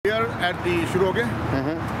at the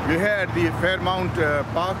We're here at the Fairmount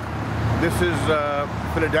Park. This is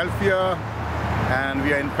Philadelphia, and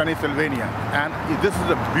we are in Pennsylvania. And this is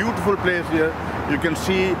a beautiful place here. You can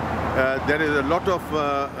see there is a lot of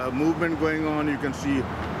movement going on. You can see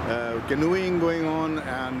canoeing going on,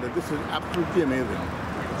 and this is absolutely amazing.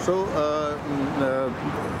 So,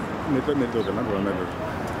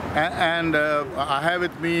 and I have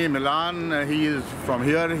with me Milan. He is from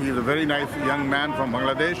here. He is a very nice young man from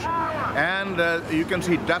Bangladesh. And you can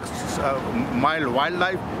see ducks, mild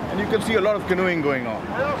wildlife, and you can see a lot of canoeing going on.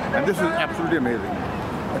 And this is absolutely amazing.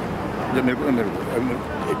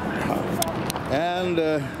 And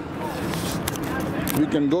we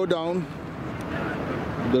can go down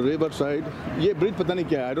the riverside. Ye bridge pata nahi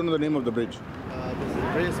kya hai. I don't know the name of the bridge.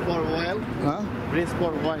 This is bridge for oil. Huh? Bridge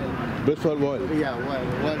for oil. Bridge for oil. Yeah,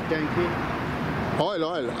 oil tanking.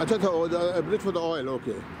 Oil. Acha, a bridge for the oil.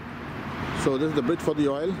 Okay. So this is the bridge for the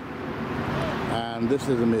oil, and this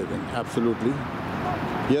is amazing. Absolutely.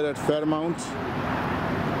 Here at Fairmount.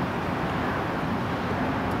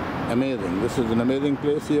 Amazing. This is an amazing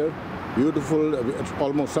place here. Beautiful. It's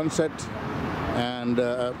almost sunset, and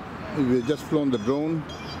we've just flown the drone.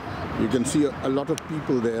 You can see a lot of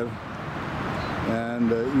people there, and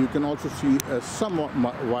you can also see some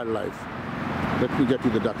wildlife. Let me get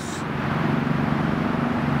you the ducks.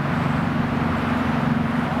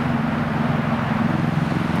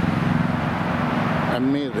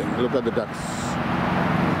 Amazing. Look at the ducks.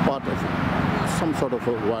 Part of some sort of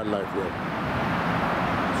a wildlife here.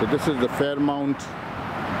 So this is the Fairmount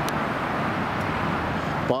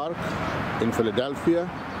Park in Philadelphia.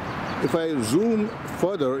 If I zoom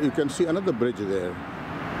further, you can see another bridge there.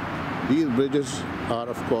 These bridges are,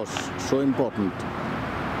 of course, so important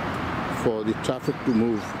for the traffic to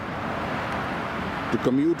move. To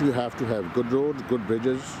commute, you have to have good roads, good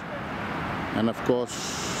bridges, and of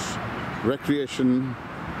course, recreation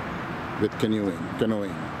with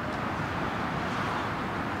canoeing.